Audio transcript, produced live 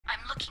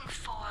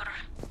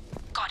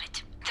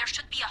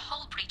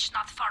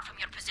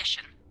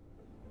position.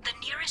 The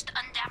nearest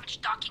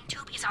undamaged docking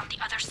tube is on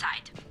the other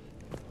side.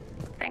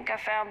 Think I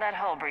found that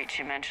hull breach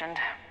you mentioned.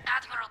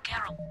 Admiral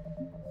Geralt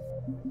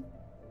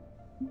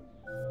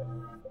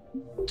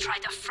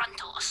tried a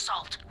frontal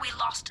assault. We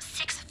lost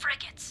 6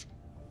 frigates.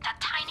 That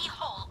tiny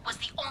hole was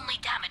the only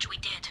damage we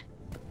did.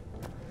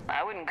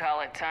 I wouldn't call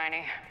it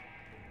tiny.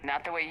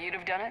 Not the way you'd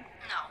have done it?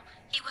 No,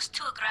 he was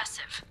too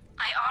aggressive.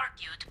 I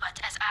argued,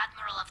 but as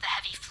Admiral of the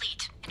Heavy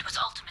Fleet, it was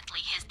ultimately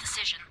his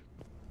decision.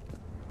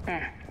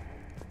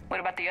 What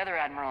about the other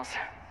admirals?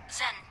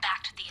 Zen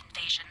backed the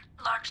invasion,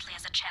 largely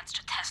as a chance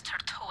to test her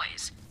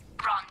toys.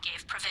 Braun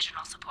gave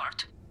provisional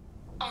support.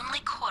 Only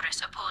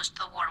Chorus opposed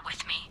the war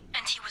with me,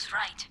 and he was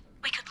right.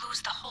 We could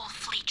lose the whole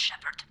fleet,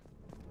 Shepard.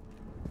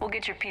 We'll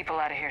get your people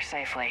out of here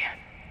safely.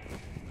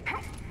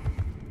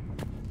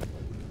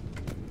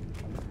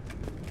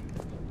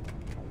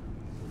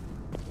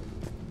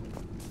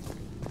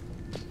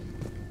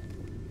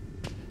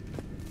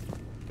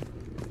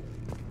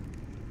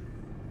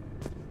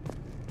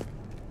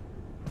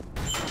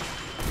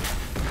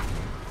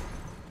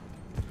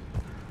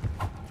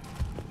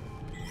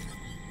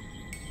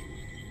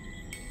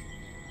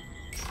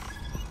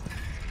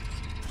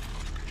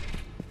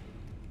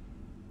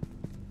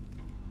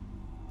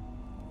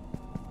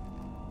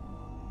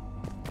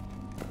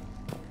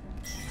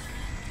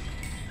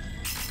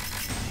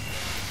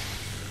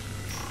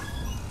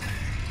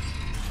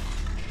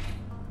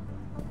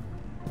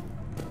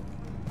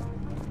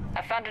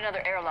 Found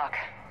another airlock.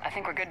 I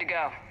think we're good to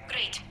go.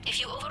 Great. If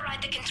you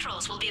override the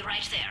controls, we'll be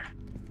right there.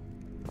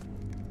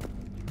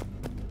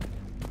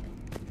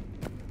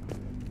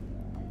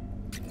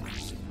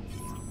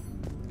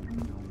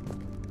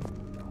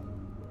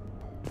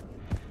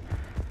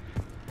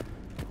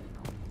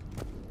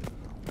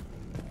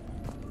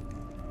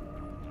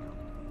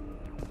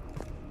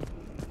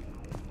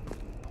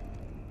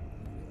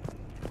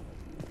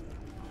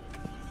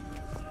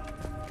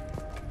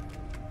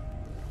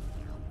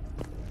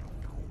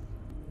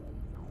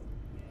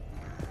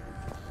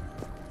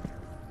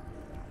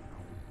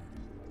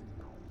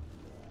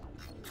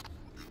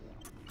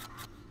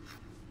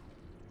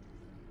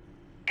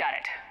 Got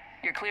it.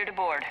 You're clear to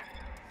board.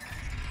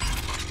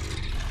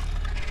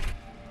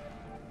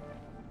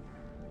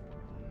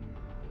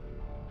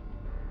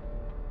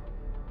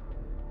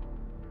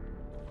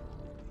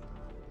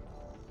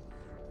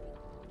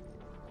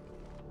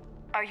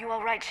 Are you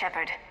all right,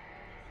 Shepard?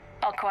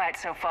 All quiet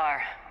so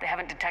far. They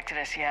haven't detected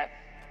us yet.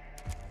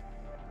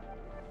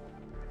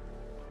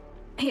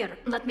 Here,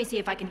 let me see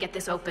if I can get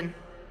this open.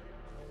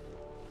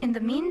 In the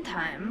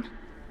meantime,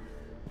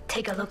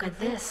 take a look at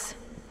this.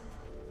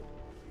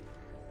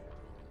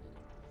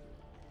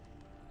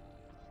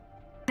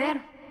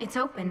 There, it's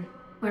open.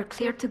 We're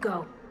clear to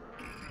go.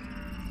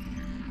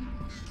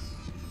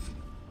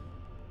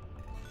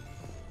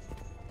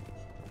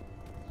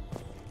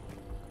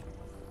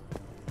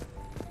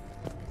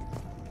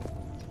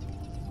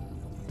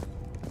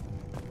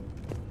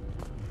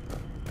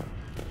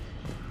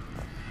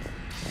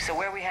 So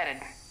where are we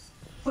headed?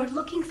 We're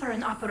looking for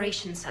an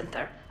operations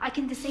center. I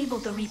can disable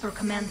the Reaper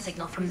command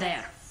signal from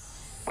there.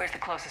 Where's the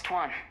closest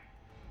one?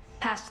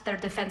 Past their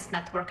defense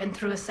network and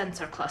through a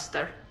sensor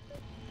cluster.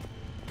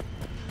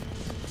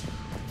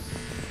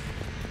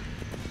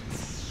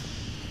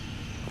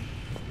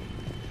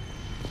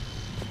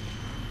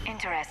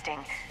 Interesting.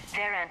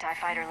 Their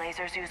anti-fighter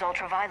lasers use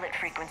ultraviolet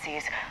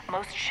frequencies.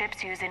 Most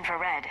ships use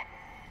infrared.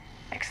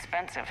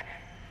 Expensive.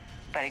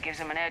 But it gives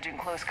them an edge in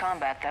close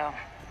combat, though.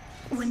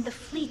 When the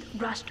fleet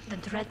rushed the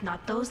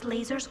Dreadnought, those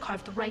lasers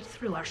carved right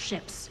through our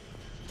ships.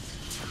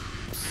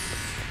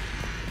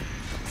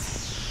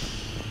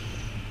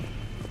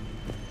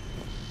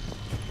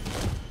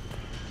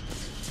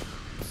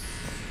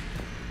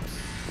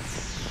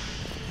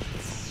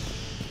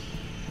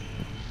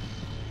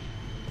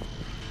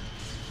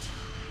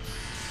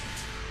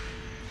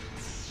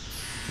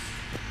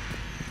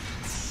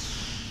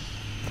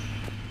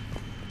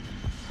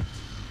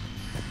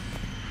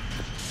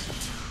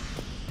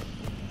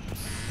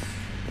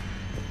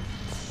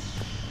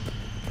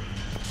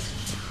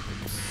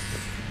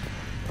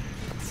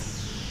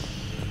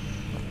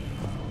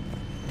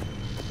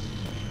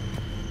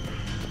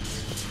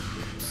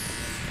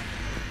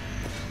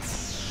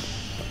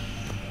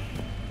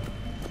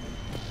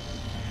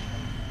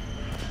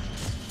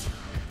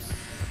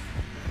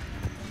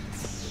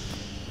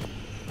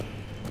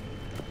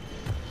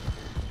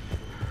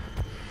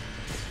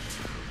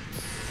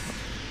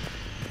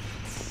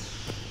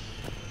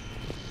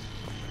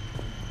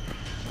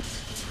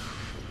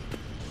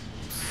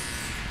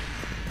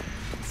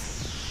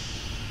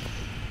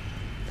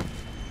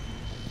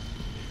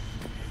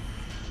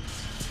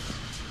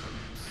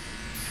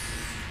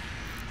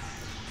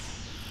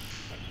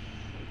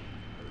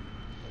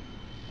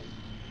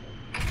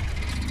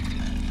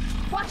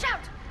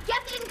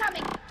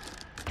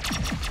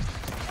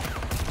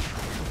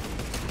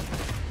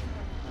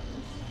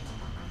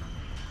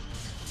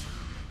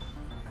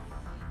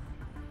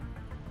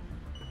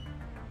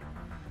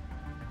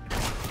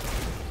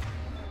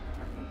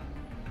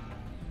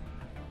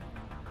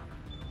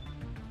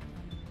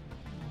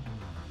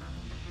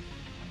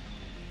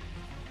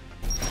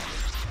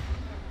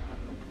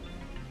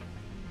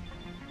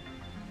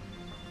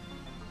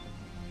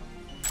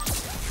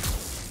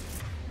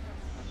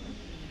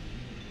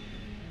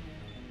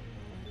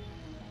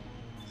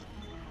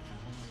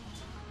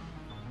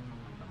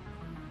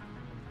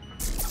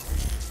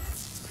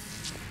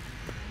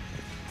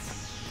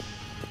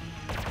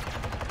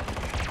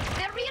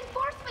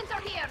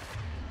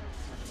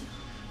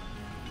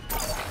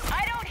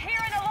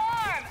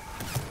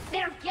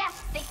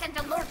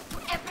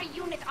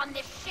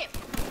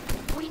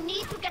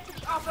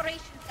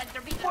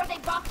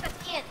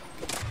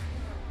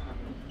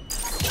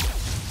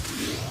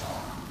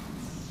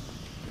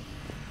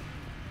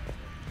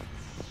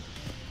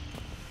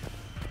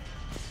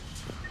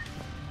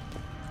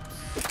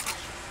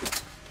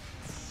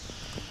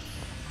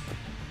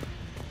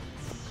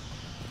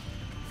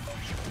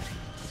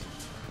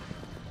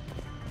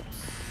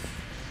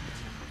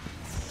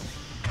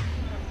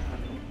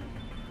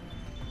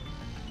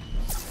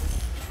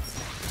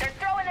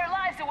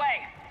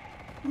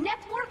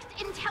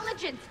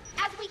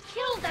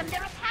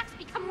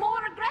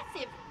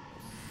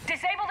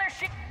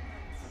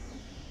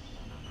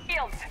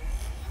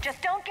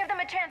 Just don't give them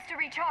a chance to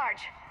recharge.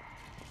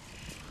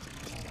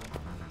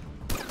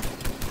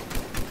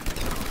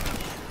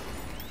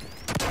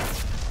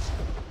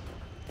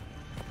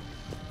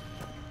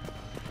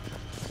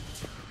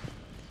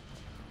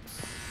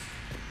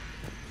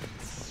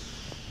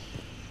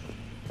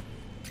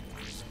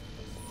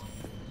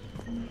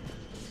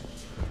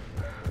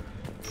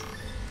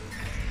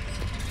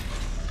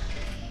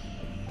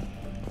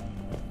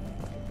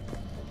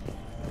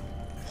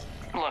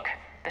 Look,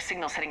 the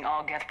signal's hitting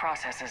all Geth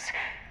processes.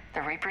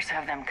 The Reapers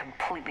have them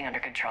completely under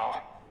control.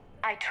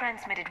 I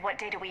transmitted what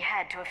data we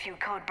had to a few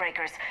code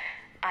breakers.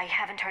 I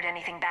haven't heard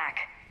anything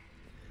back.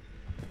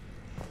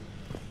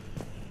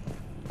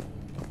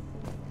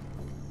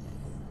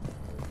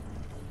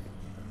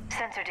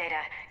 Sensor data.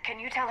 Can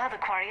you tell how the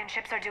Quarian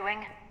ships are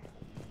doing?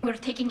 We're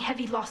taking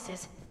heavy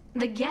losses.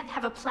 The Geth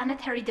have a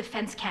planetary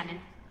defense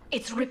cannon.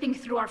 It's ripping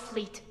through our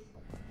fleet.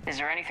 Is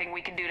there anything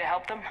we can do to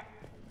help them?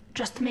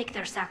 Just make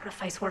their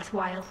sacrifice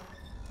worthwhile.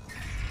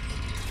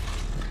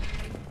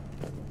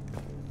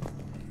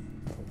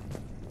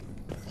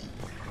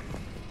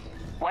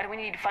 Why do we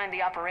need to find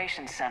the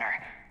operations center?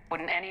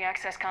 Wouldn't any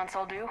access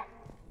console do?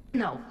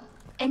 No.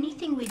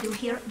 Anything we do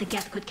here, the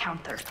Geth could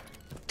counter.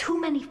 Too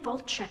many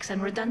fault checks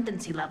and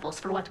redundancy levels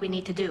for what we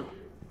need to do.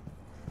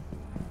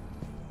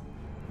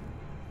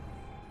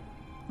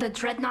 The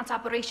Dreadnought's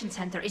operations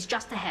center is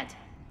just ahead.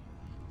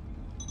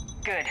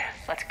 Good.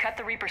 Let's cut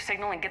the Reaper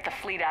signal and get the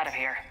fleet out of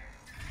here.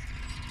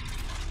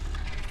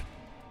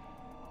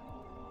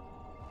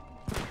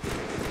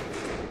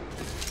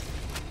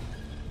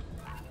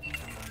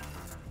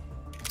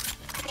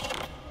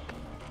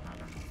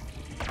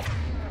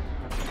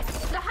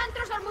 The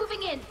hunters are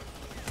moving in!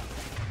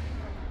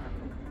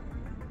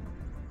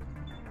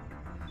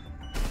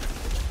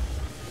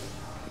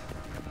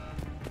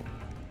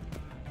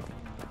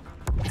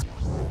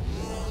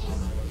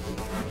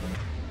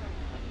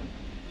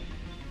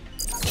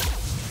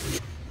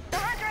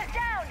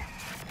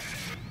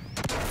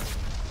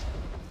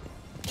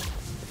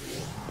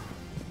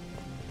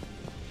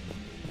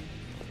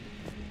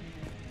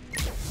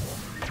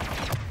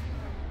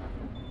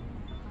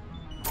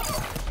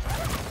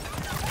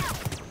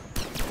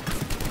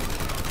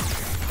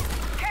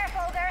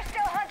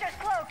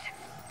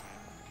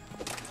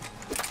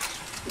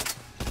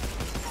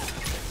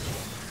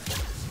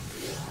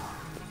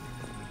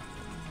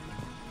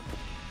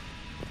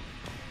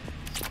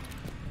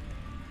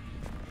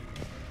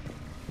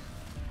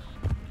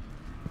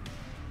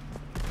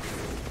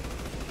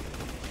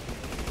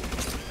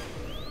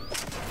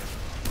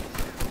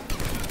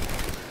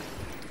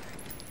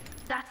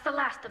 That's the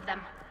last of them.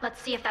 Let's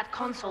see if that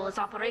console is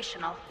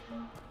operational.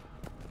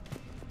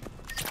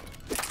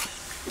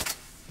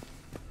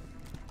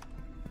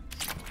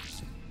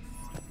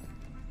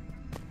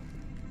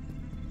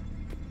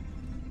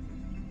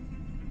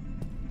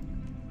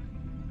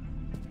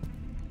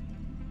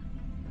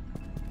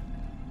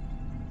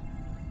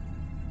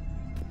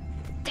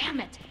 Damn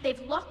it! They've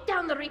locked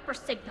down the Reaper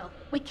signal.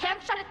 We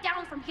can't shut it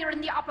down from here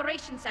in the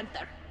operations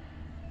center.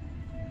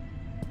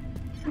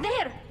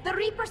 There! The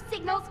Reaper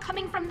signal's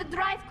coming from the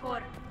drive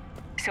core.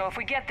 So if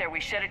we get there,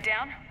 we shut it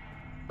down?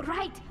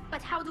 Right,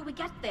 but how do we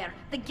get there?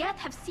 The Geth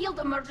have sealed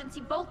emergency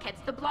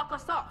bulkheads to block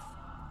us off.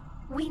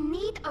 We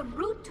need a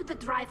route to the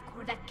drive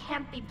core that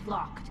can't be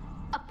blocked.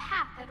 A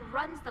path that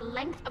runs the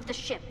length of the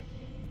ship.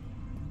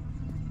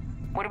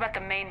 What about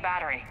the main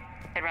battery?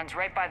 It runs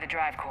right by the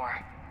drive core.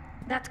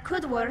 That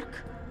could work.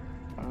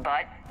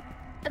 But?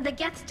 The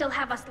Geth still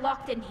have us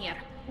locked in here.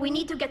 We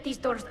need to get these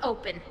doors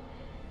open.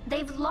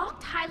 They've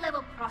locked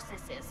high-level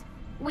processes.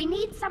 We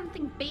need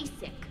something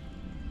basic.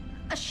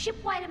 A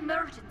ship-wide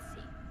emergency,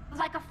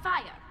 like a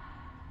fire.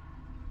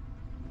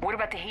 What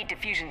about the heat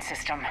diffusion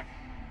system?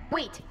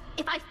 Wait,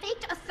 if I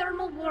faked a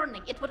thermal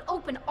warning, it would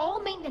open all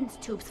maintenance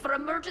tubes for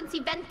emergency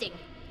venting.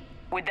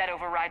 Would that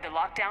override the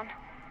lockdown?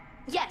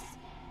 Yes.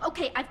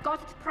 Okay, I've got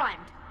it primed.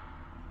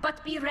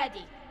 But be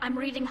ready. I'm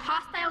reading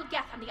hostile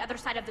Geth on the other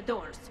side of the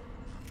doors.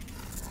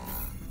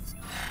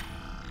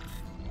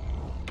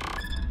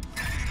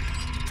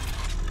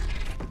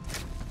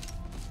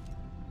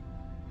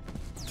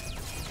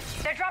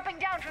 They're dropping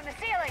down from the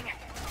ceiling!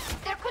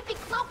 There could be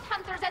cloaked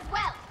hunters as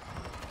well!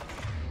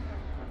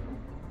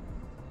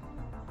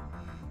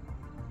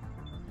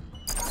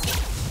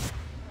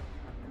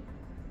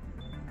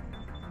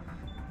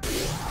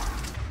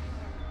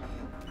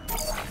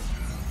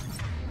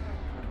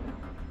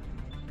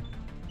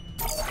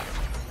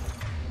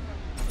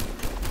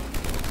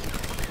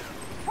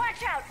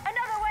 Watch out!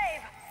 Another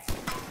wave!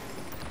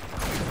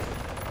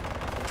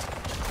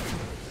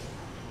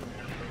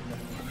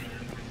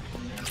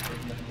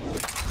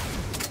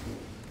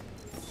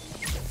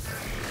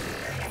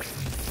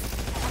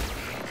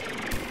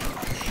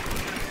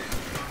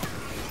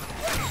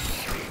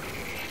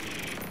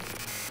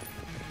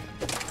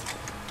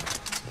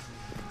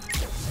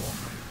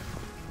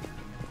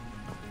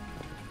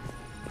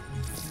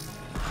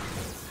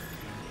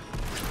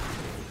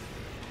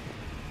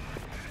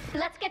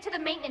 Let's get to the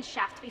maintenance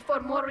shaft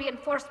before more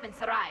reinforcements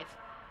arrive.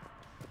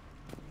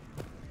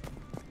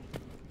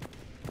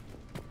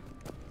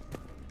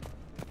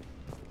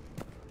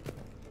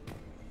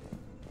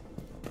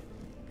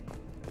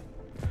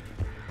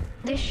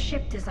 This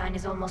ship design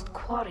is almost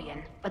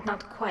Quarian, but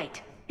not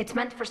quite. It's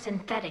meant for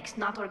synthetics,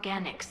 not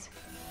organics.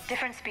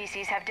 Different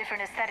species have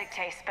different aesthetic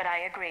tastes, but I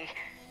agree.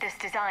 This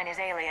design is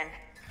alien.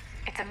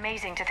 It's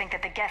amazing to think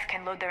that the Geth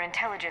can load their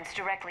intelligence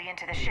directly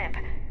into the ship.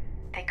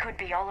 They could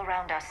be all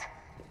around us.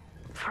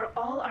 For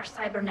all our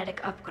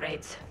cybernetic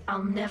upgrades,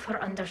 I'll never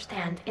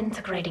understand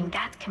integrating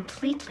that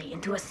completely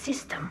into a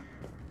system.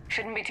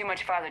 Shouldn't be too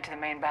much farther to the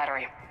main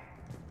battery.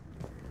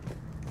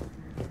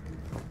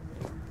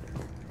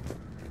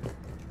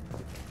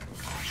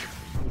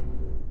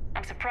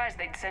 I'm surprised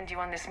they'd send you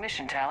on this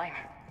mission, Tali.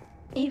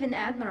 Even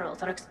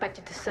admirals are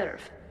expected to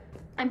serve.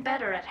 I'm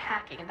better at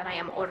hacking than I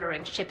am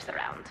ordering ships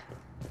around.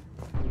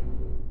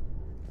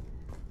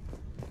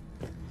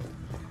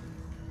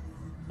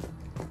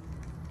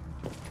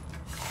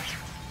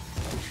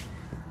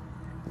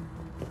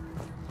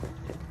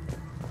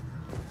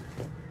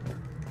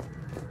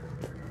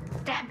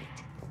 Damn it!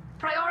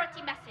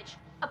 Priority message.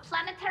 A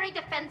planetary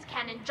defense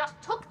cannon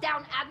just took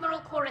down Admiral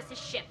Chorus's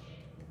ship.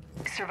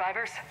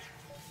 Survivors?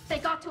 They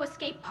got to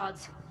escape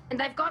pods,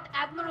 and I've got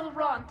Admiral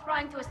Ron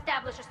trying to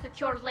establish a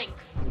secure link.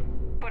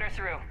 Put her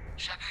through.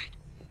 Shepard,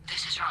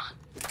 this is Ron.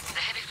 The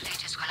heavy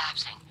fleet is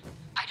collapsing.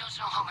 I don't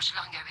know how much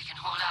longer we can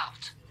hold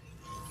out.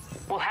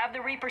 We'll have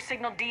the Reaper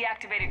signal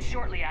deactivated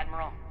shortly,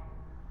 Admiral.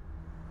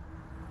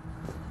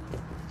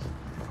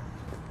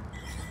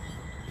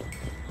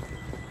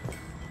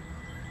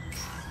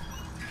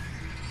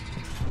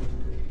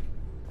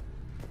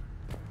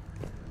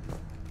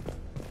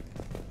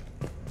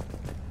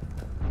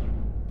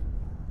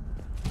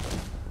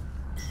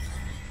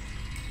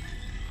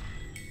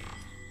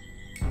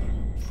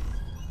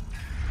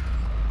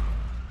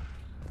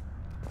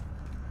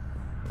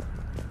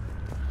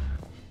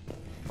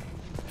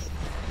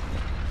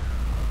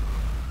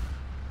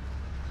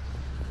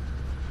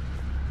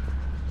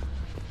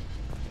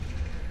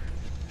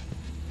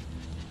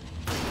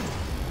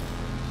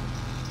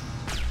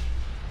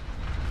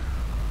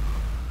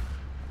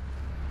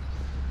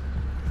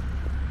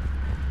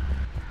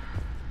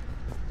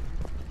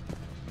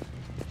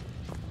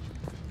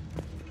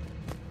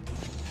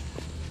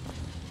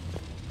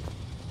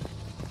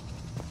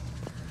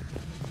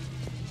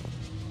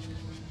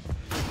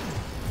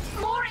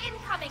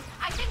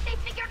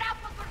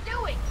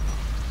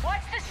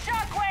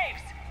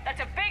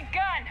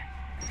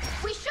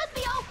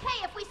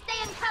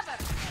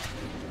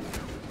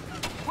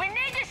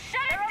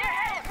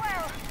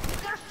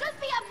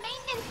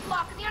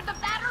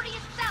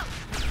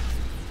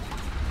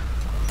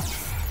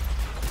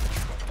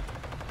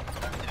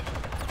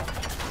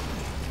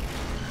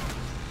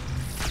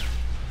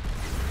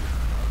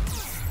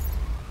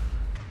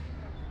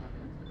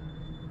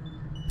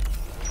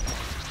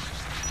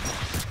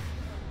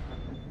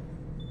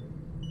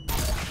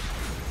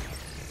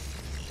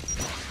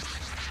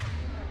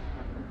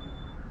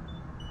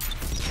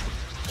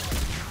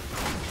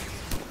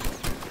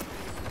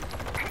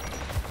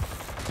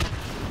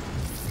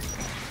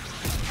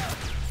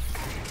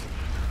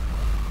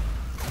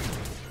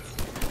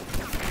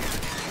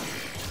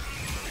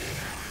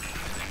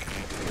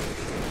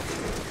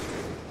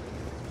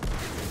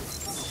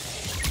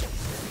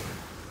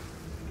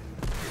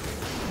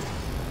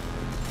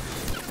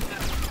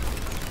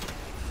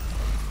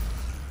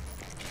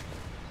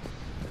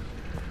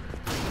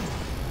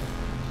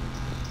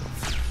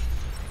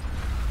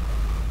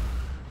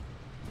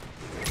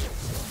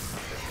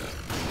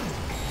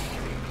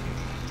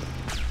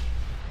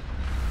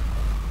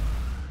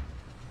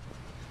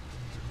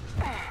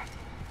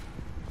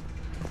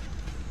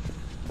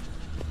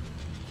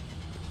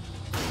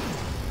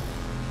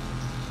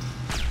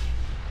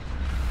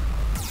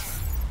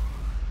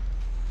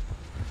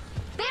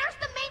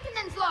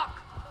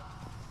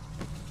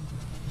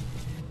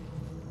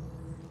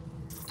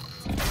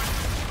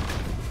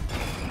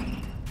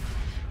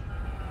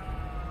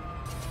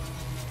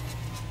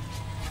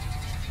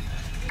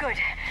 Good.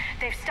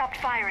 They've stopped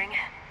firing.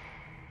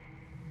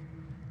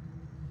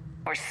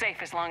 We're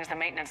safe as long as the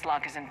maintenance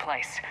lock is in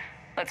place.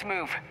 Let's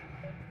move.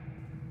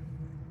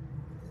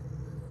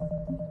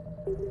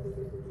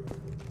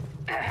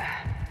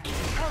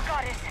 Oh,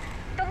 Goddess!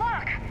 The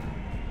lock!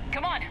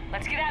 Come on,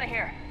 let's get out of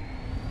here.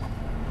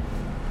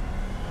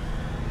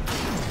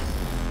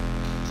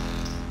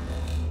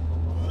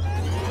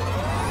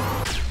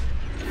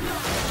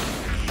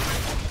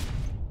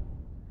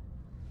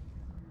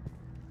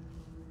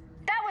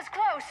 That was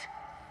close!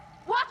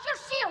 Watch your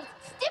shield!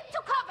 Stick to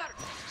cover!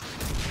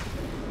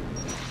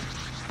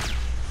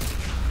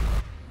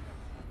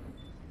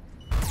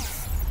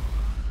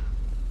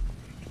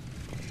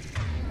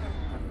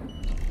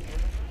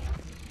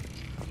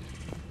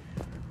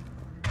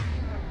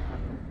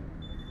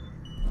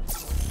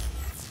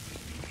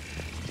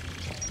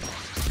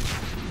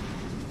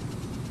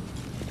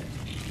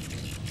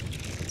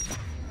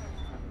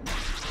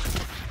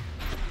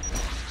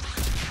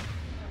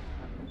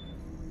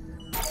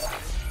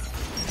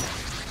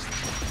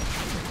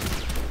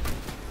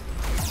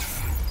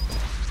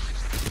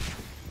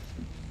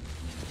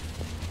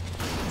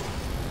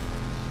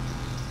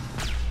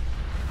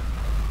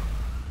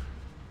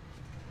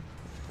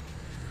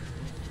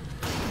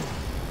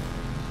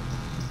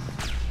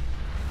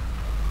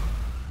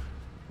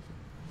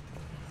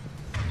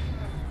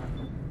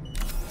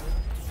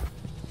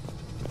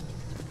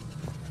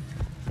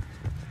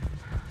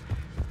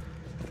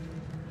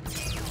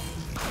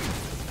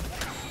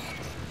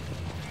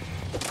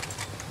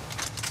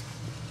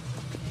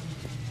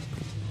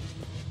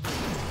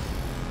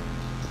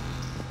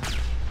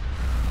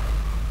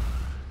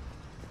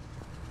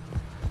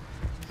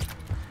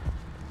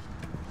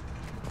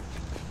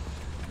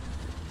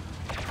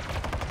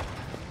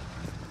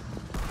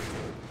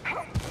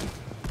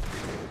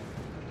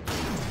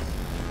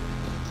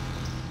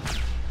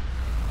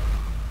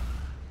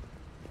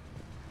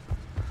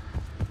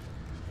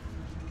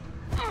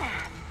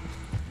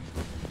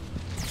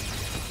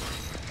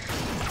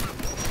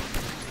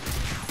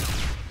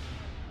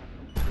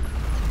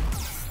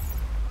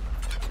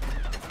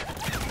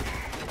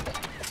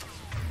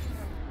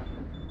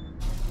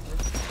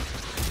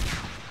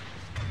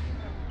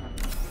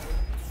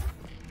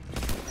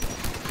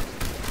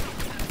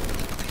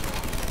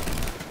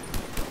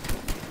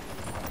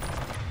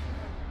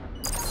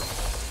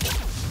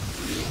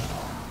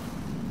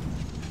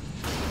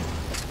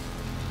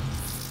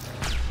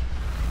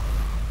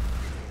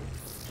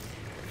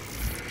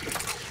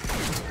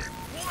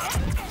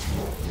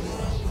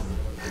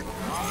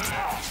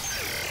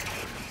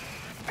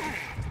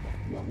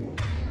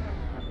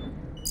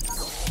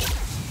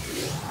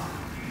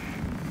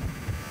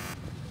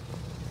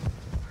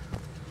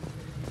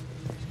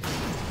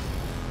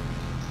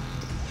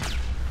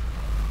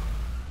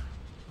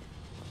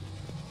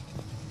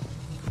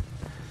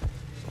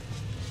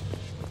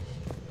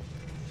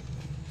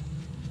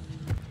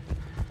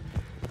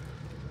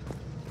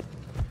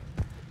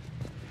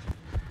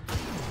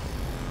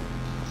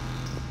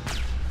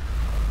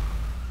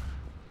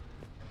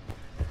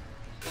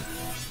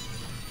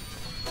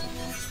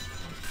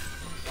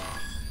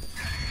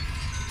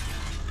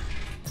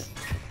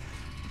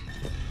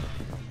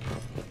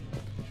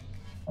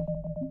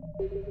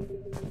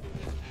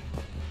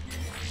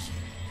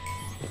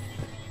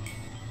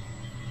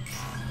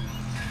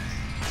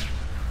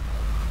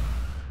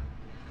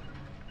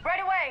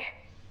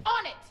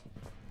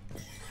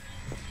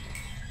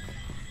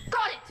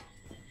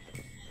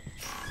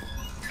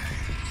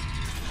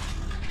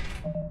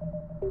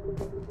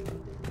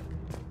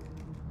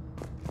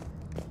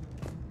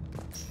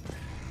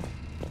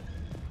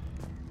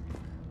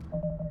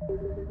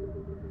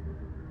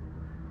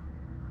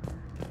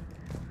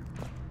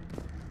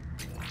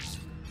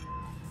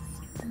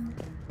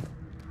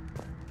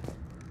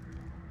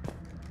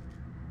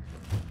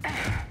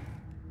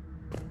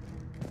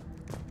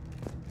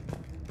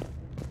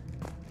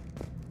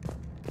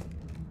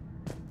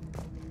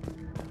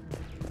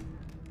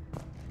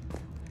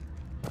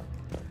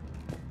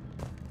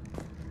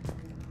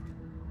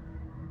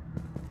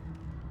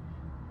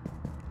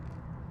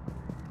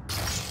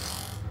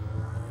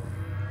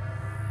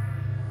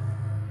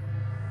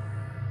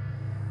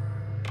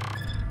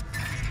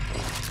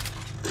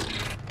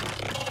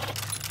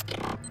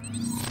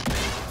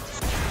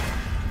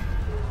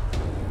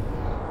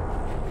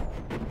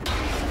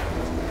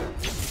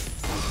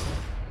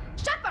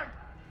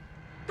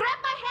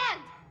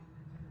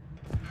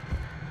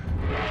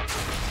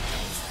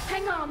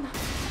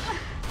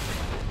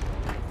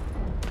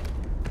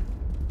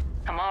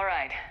 I'm all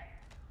right.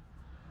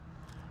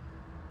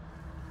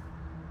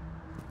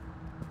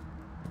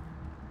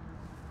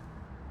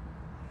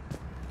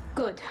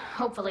 Good.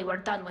 Hopefully we're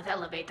done with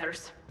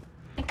elevators.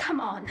 And come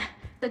on,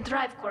 the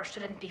drive core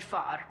shouldn't be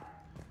far.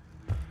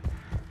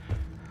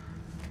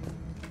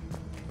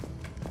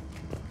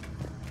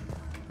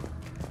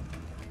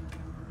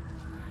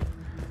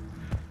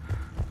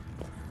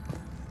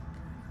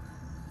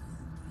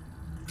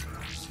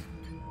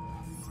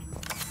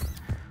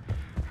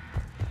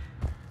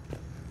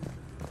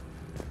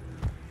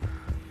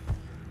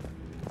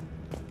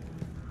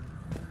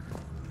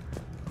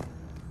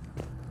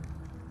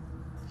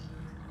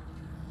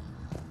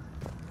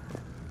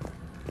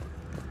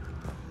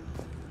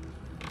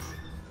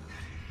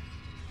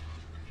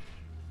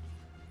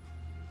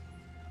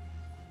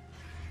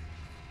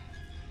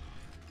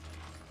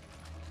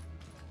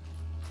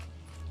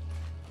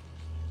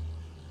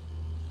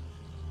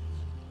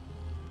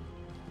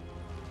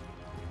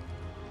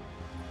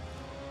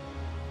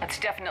 It's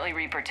definitely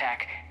Reaper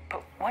tech,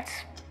 but what's...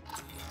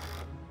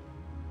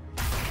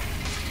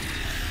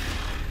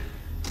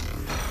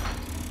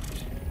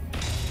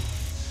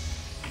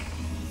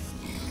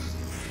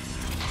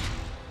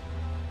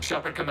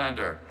 Shepard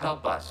Commander,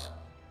 help us.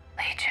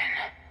 Legion.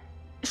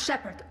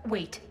 Shepard,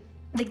 wait.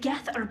 The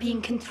Geth are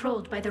being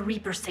controlled by the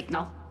Reaper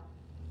signal.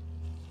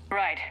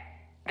 Right.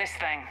 This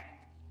thing.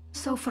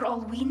 So for all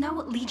we know,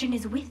 Legion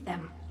is with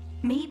them.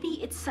 Maybe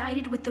it's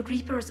sided with the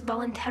Reapers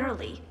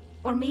voluntarily.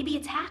 Or maybe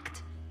it's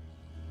hacked.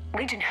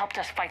 Legion helped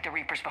us fight the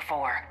Reapers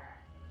before.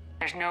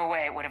 There's no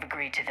way it would have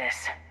agreed to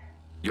this.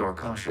 Your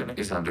caution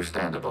is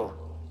understandable.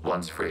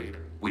 Once freed,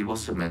 we will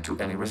submit to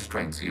any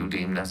restraints you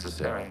deem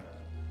necessary.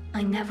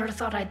 I never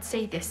thought I'd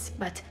say this,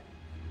 but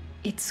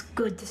it's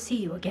good to see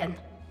you again.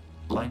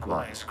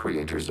 Likewise,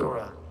 Creator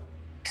Zora.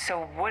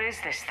 So what is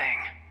this thing?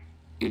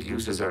 It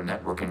uses our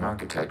networking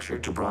architecture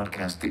to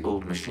broadcast the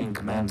old machine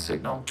command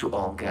signal to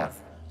all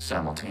Geth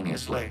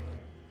simultaneously.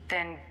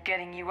 Then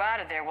getting you out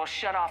of there will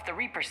shut off the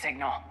Reaper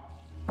signal.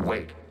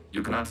 Wait,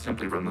 you cannot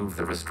simply remove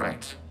the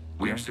restraints.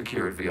 We are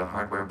secured via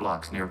hardware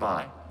blocks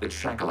nearby that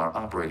shackle our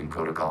operating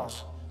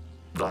protocols.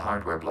 The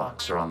hardware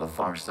blocks are on the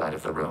far side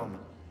of the room.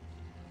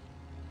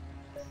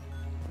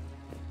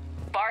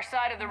 Far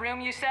side of the room,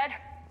 you said?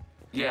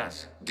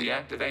 Yes,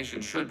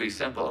 deactivation should be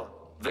simple.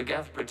 The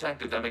Geth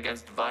protected them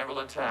against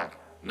viral attack,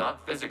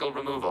 not physical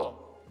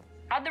removal.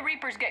 How'd the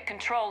Reapers get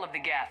control of the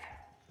Geth?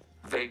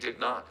 They did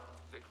not.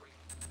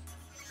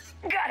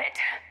 Got it!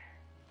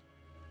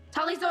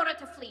 Tali Zora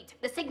to fleet.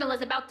 The signal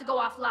is about to go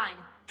offline.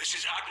 This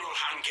is Admiral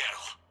Hangel.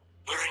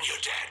 We're in your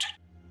debt.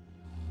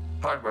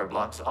 Hardware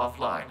blocks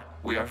offline.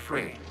 We are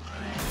free.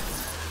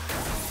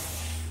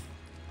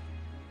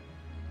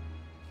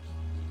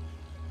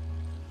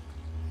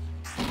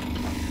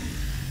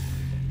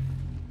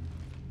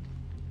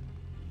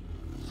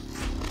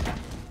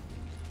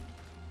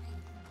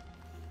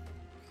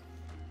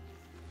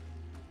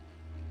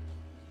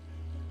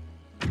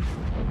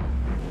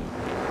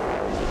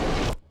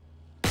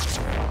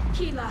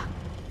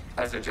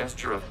 As a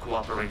gesture of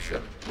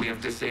cooperation, we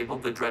have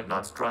disabled the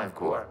Dreadnought's drive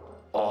core.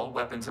 All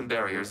weapons and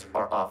barriers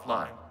are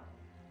offline.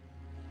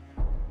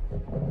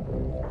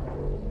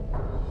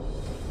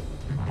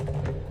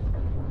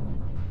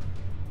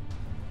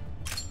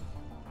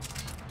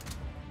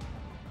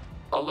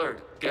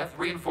 Alert! Geth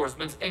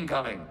reinforcements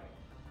incoming!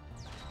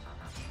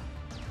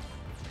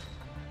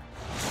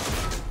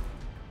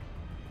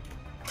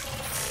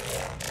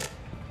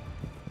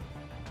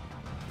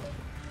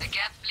 The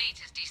Geth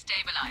fleet is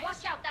destabilized.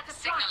 Watch out, that's a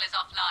Signal is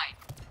offline.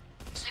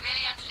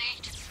 Civilian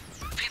fleet,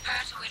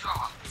 prepare to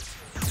withdraw.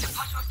 The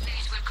patrol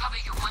fleet will cover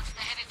you once the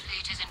heavy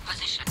fleet is in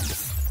position.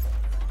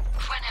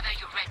 Whenever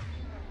you're ready.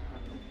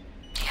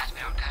 The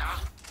Admiral,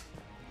 girl.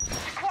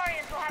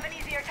 Aquarians will have an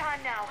easier time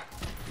now.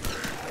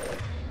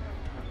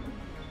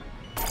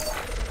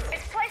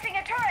 It's placing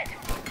a turret!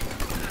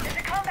 There's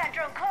a combat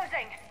drone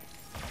closing!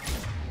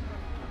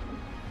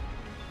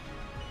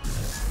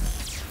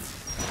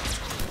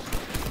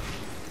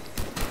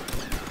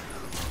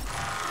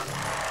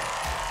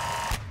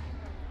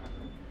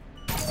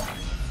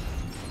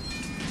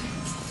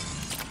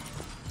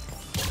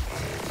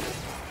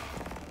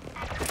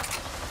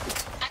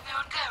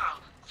 Admiral,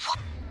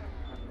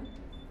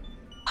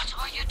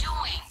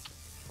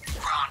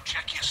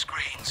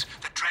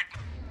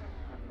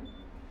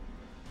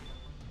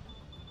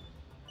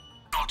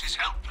 is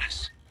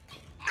helpless.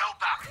 No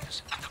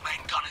barriers, and the main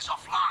gun is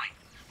offline.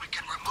 We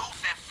can remove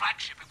their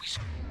flagship if we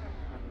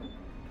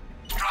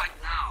strike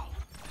now.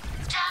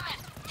 Damn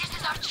it! This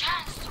is our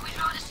chance to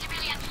withdraw the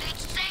civilian fleet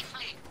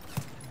safely.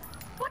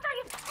 What are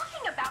you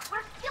talking about?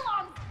 We're still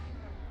on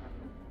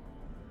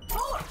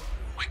board.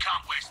 We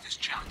can't waste this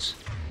chance.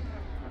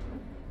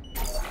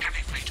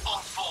 Heavy fleet,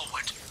 all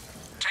forward.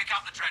 Take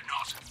out the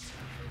Dreadnought.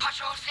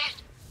 Patrol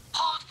fleet,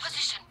 hold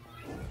position.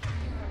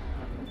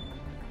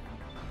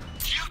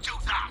 You do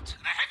that,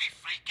 and the heavy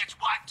fleet gets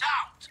wiped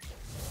out.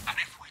 And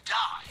if we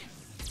die,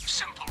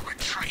 simple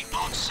retreat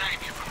won't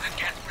save you from the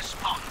Geth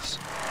response.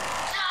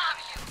 Damn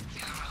you,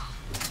 hero.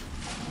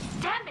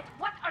 Damn it,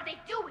 what are they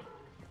doing?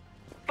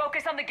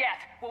 Focus on the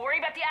Geth. We'll worry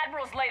about the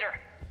admirals later.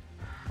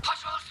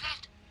 Patrol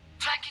fleet,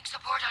 flanking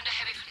support on the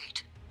heavy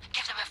fleet.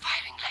 Give them a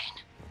firing lane.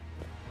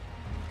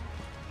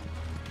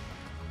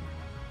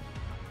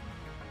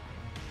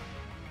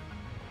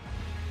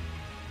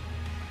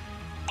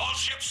 All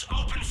ships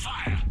open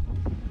fire.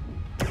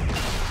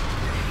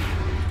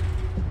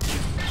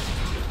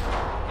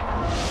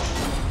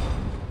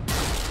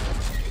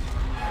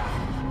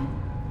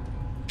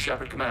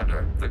 Shepard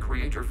Commander, the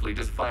Creator Fleet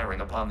is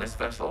firing upon this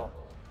vessel.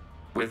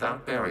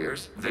 Without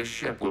barriers, this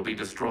ship will be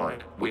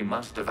destroyed. We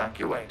must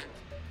evacuate.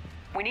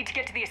 We need to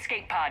get to the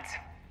escape pods.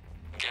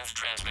 Geth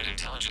transmit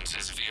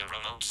intelligences via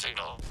remote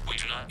signal. We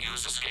do not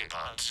use escape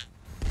pods.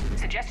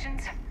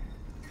 Suggestions?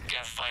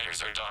 Geth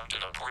fighters are docked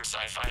in a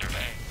portside fighter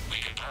bay. We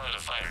can pilot a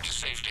fighter to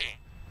safety.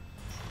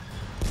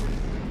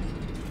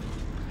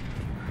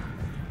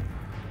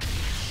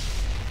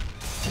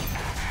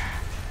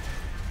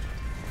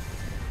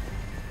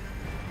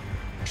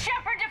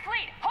 Shepard to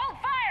fleet! Hold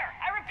fire!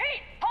 I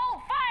repeat,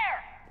 hold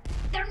fire!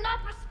 They're not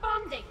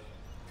responding.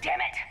 Damn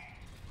it!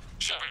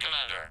 Shepard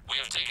Commander, we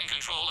have taken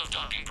control of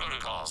docking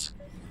protocols.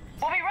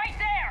 We'll be right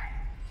there!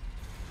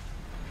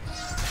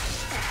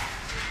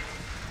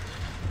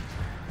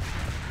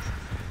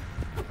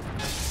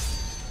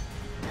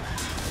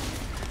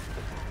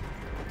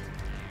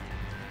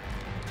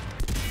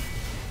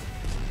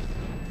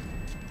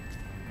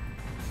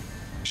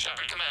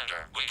 Shepard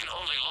Commander, we can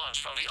only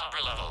launch from the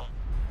upper level.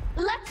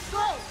 Let's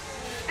go.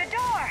 The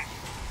door!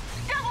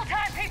 Double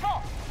time,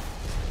 people!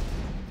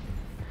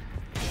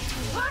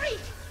 Hurry!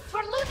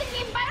 We're losing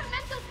the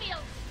environmental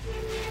field.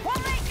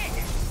 We'll make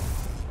it!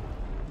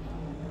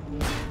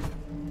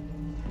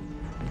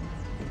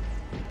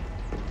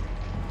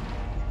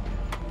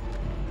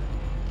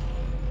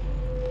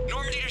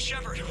 Normandy to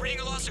Shepard, reading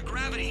a loss of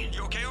gravity.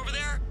 You okay over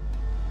there?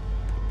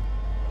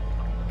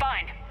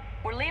 Fine.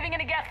 We're leaving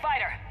in a Geth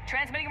fighter.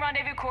 Transmitting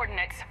rendezvous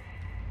coordinates.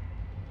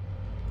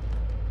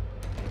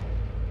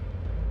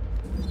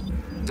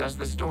 Does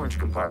the storage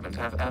compartment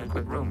have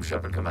adequate room,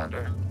 Shepard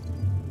Commander?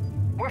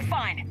 We're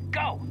fine.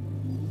 Go!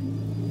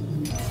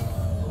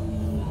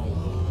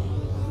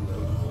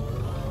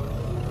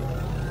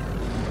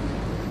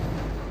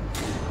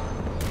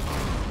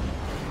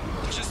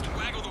 Just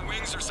waggle the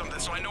wings or something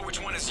so I know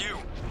which one is you.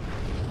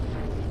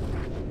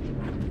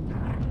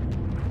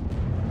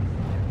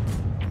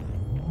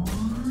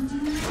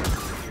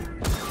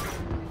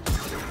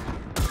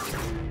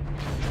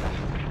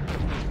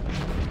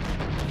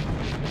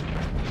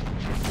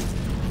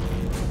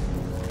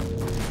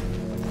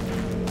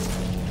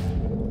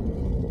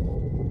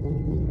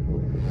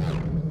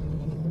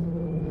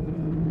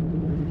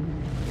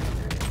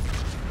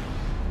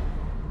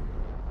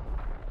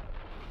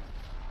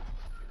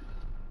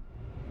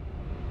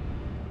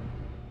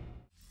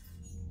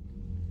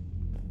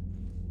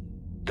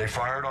 They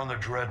fired on the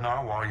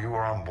Dreadnought while you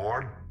were on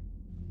board?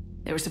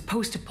 They were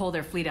supposed to pull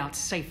their fleet out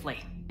safely.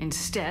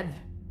 Instead...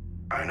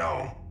 I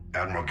know.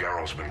 Admiral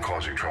Garrow's been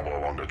causing trouble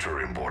along the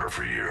Turian border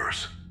for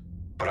years.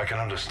 But I can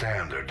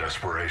understand their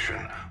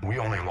desperation. We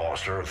only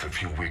lost Earth a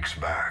few weeks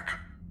back.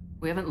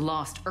 we haven't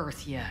lost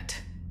Earth yet.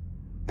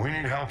 We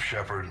need help,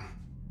 Shepard.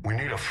 We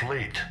need a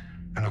fleet.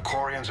 And the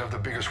Corians have the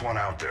biggest one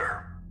out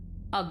there.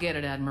 I'll get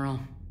it, Admiral.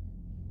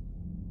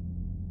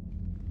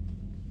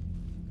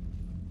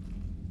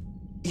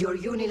 Your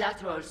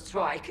unilateral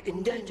strike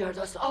endangered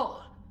us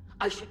all.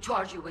 I should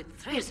charge you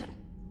with treason.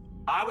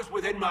 I was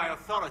within my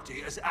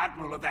authority as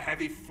Admiral of the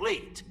Heavy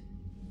Fleet.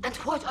 And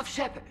what of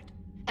Shepard?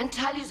 And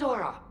Tali?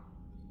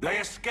 They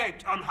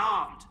escaped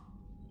unharmed.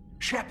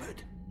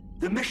 Shepard,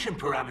 the mission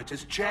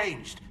parameters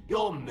changed.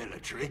 You're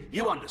military,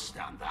 you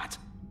understand that.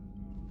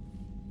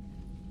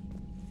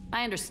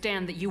 I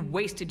understand that you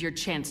wasted your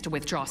chance to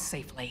withdraw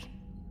safely.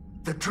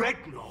 The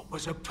Dreadnought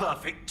was a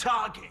perfect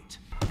target.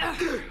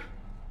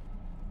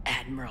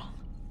 Admiral,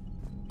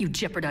 you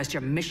jeopardized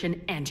your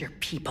mission and your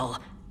people.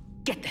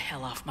 Get the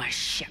hell off my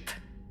ship.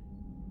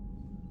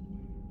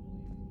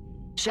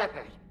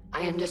 Shepard,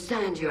 I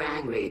understand you're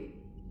angry.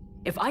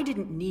 If I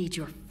didn't need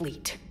your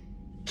fleet...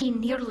 He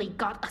nearly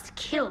got us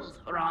killed,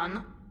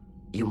 Ron.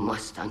 You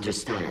must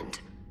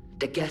understand.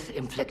 The Geth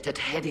inflicted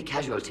heavy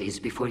casualties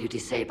before you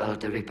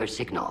disabled the Reaper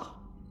signal.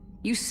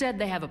 You said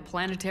they have a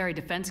planetary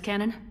defense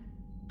cannon?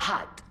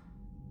 Had.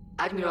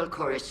 Admiral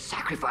Koresh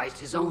sacrificed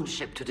his own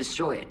ship to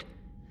destroy it.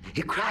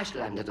 He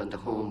crash-landed on the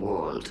home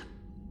world.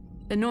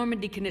 The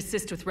Normandy can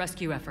assist with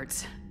rescue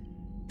efforts.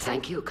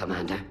 Thank you,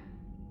 Commander.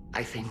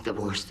 I think the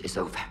worst is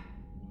over.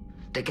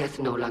 The Geth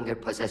no longer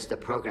possess the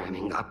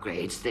programming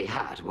upgrades they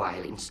had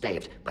while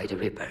enslaved by the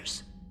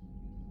Reapers.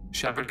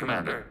 Shepard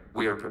Commander,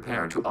 we are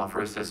prepared to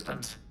offer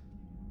assistance.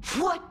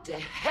 What the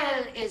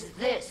hell is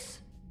this?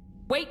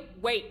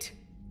 Wait!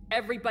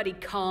 Everybody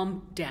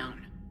calm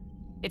down.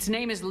 Its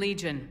name is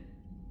Legion.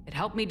 It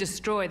helped me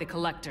destroy the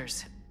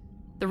Collectors.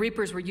 The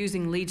Reapers were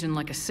using Legion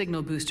like a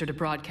signal booster to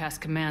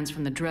broadcast commands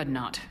from the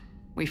Dreadnought.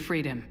 We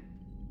freed him.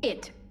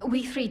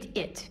 We freed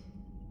it.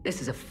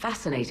 This is a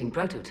fascinating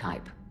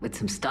prototype. With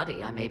some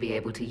study, I may be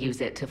able to use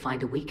it to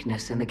find a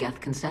weakness in the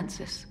Geth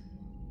consensus.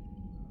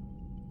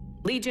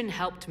 Legion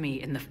helped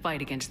me in the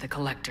fight against the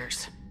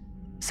Collectors.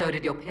 So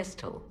did your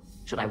pistol.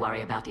 Should I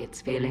worry about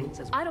its feelings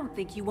as well? I don't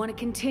think you want to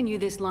continue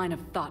this line of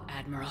thought,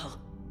 Admiral.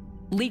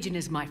 Legion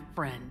is my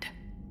friend.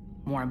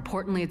 More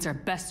importantly, it's our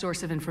best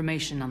source of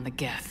information on the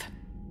Geth.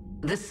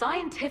 The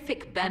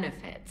scientific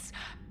benefits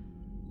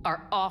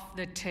are off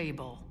the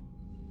table.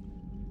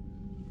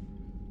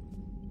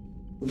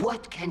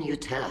 What can you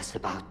tell us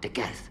about the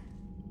Geth?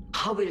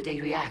 How will they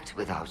react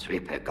without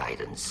Reaper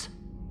guidance?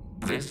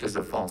 This is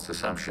a false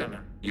assumption.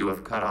 You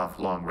have cut off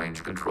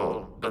long-range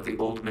control, but the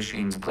old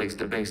machines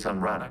placed a base on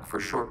Rannoch for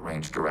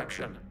short-range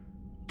direction.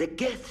 The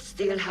Geth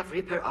still have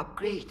Reaper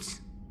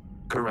upgrades?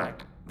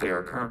 Correct. They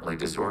are currently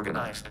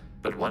disorganized,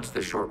 but once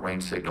the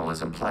short-range signal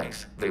is in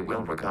place, they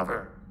will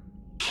recover.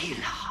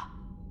 Kila,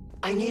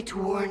 I need to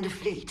warn the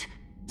fleet.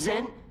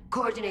 Then,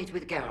 coordinate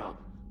with Geralt.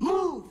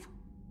 Move!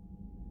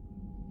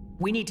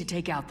 We need to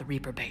take out the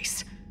Reaper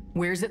base.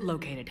 Where's it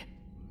located?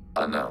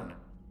 Unknown.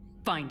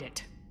 Find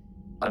it.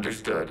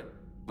 Understood.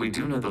 We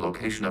do know the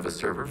location of a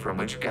server from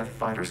which Geth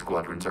fighter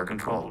squadrons are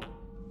controlled.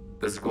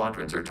 The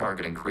squadrons are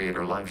targeting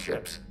Creator life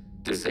ships.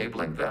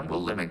 Disabling them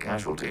will limit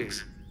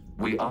casualties.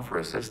 We offer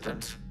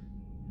assistance.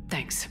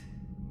 Thanks.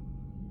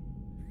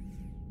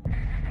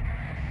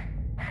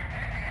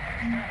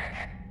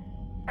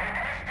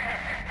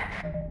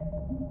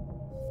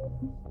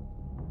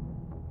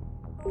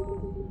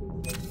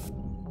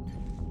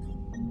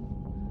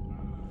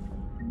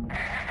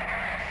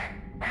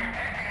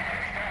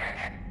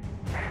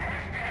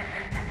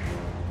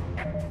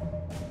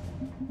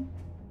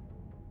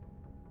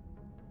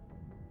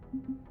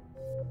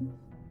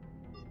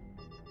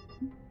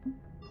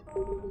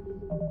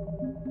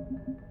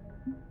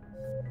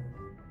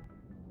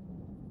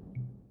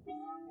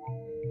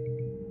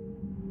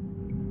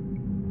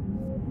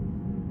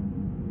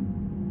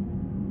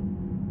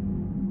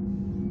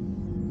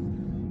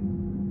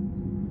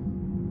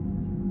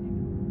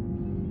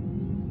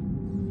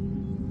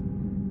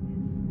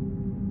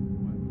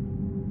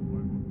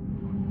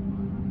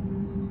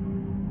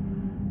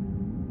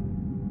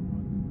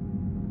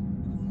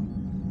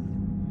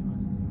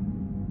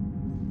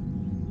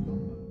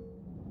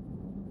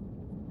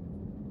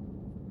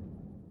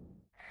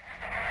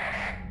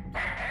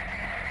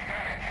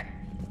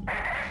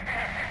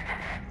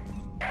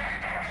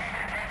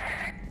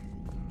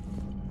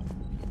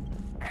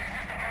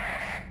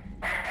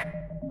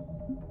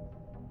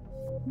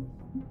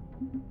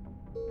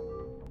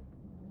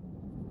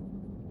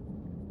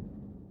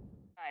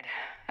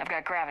 I've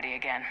got gravity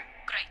again.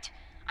 Great.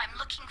 I'm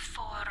looking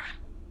for...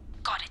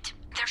 Got it.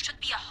 There should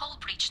be a hull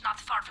breach not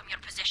far from your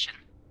position.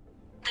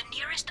 The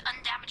nearest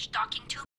undamaged docking tube